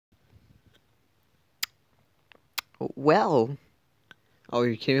well. Oh,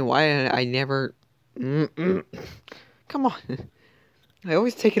 you're kidding me? Why I never... Come on. I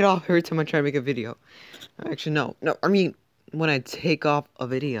always take it off every time I try to make a video. Actually, no. No, I mean, when I take off a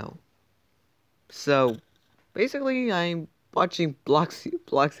video. So, basically, I'm watching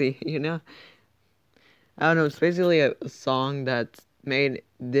Bloxy, you know? I don't know, it's basically a song that's made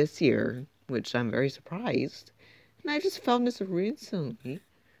this year, which I'm very surprised. And I just found this recently.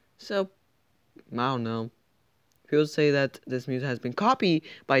 So, I don't know. People say that this music has been copied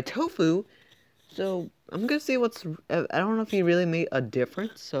by Tofu. So, I'm gonna see what's... I don't know if he really made a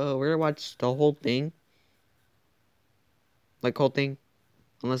difference. So, we're gonna watch the whole thing. Like, whole thing.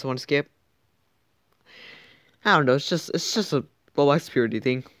 Unless I want to skip. I don't know. It's just a Roblox purity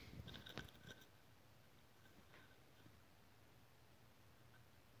thing.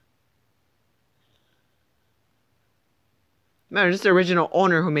 Man, it's the original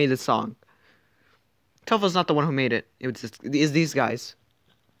owner who made the song. Tofu's not the one who made it. It's these guys.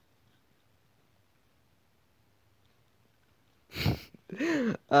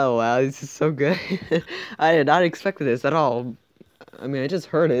 Oh wow, this is so good. I did not expect this at all. I mean, I just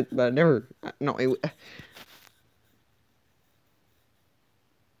heard it, but I never... No,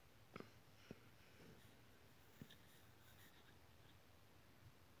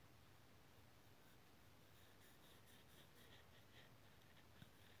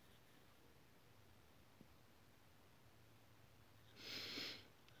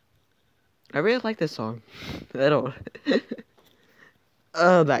 I really like this song. I don't...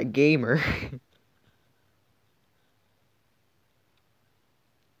 Oh, that gamer.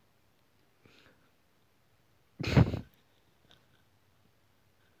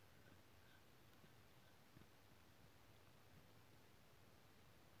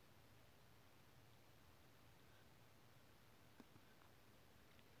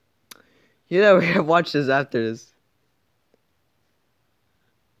 You know, we're gonna watch this after this.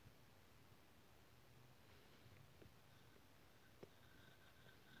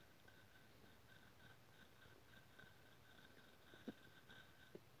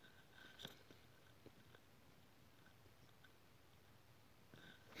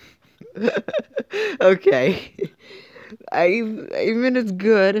 Okay. I mean, it's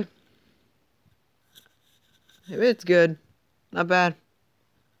good. I mean, it's good. Not bad.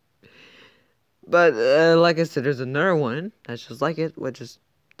 But, like I said, there's another one that's just like it, which is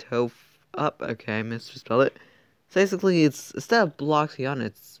up. Okay, I misspelled it. So basically, it's, instead of Bloxiana,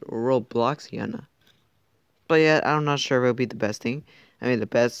 it's robloxiana. But yeah, I'm not sure if it'll be the best thing. I mean, the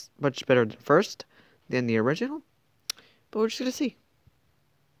best, much better than first, than the original. But we're just gonna see.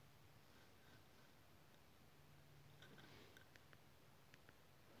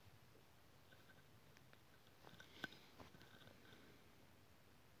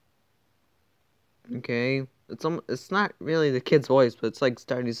 Okay, it's not really the kid's voice, but it's like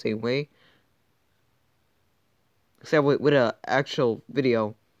starting the same way. Except with a actual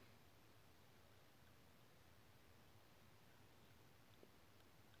video.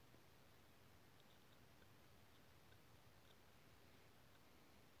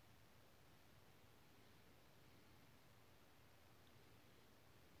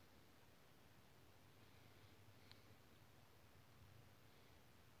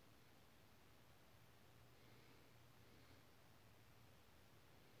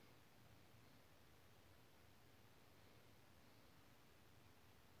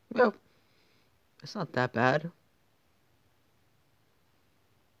 Well, it's not that bad.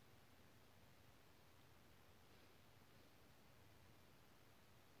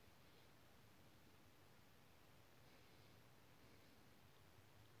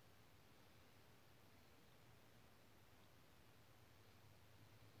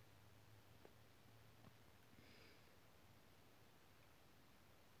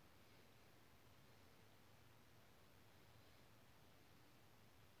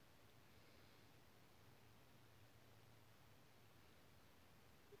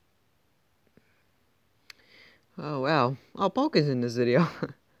 Oh wow. Oh, Poke is in this video.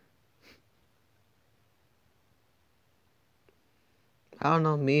 I don't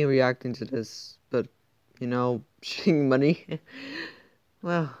know, me reacting to this, but, you know, shitting money.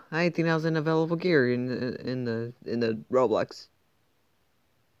 Well, I think that was an available gear in the Roblox.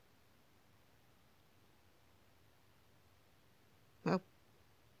 Well,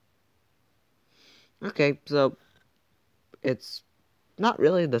 okay, so it's not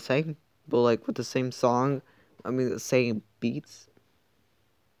really the same, but like with the same song, I mean the same beats.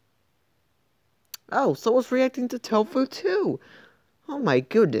 Oh, someone's reacting to Tofu too. Oh my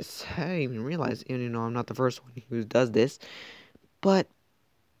goodness, I didn't even realize. You know, I'm not the first one who does this, but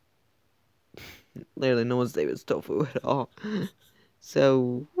Literally, no one's name is Tofu at all.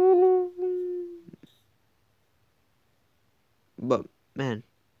 So, but man,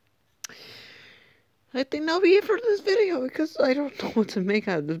 I think that'll be it for this video because I don't know what to make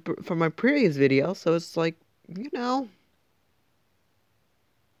out of this for my previous video. So it's like,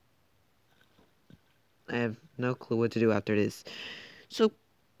 I have no clue what to do after this. So,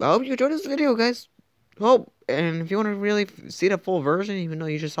 I hope you enjoyed this video, guys. Oh, and if you want to really see the full version, even though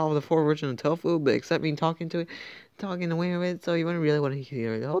you just saw the full version of Tofu, but except me talking away with it, so you really want to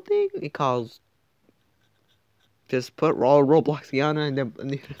hear the whole thing, it calls, just put raw robloxiana and then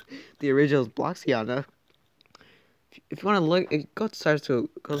the original is Bloxiana. If you want to look, go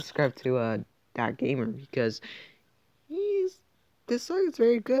subscribe to that gamer because this song is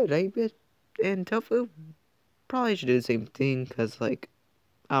very good. And Tofu probably should do the same thing because like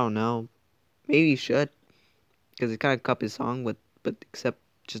I don't know, maybe he should because it kind of copies his song but except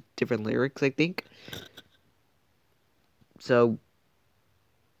just different lyrics I think. So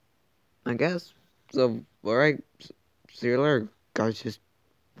I guess so. All right, see you later, guys. Just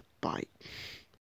bye.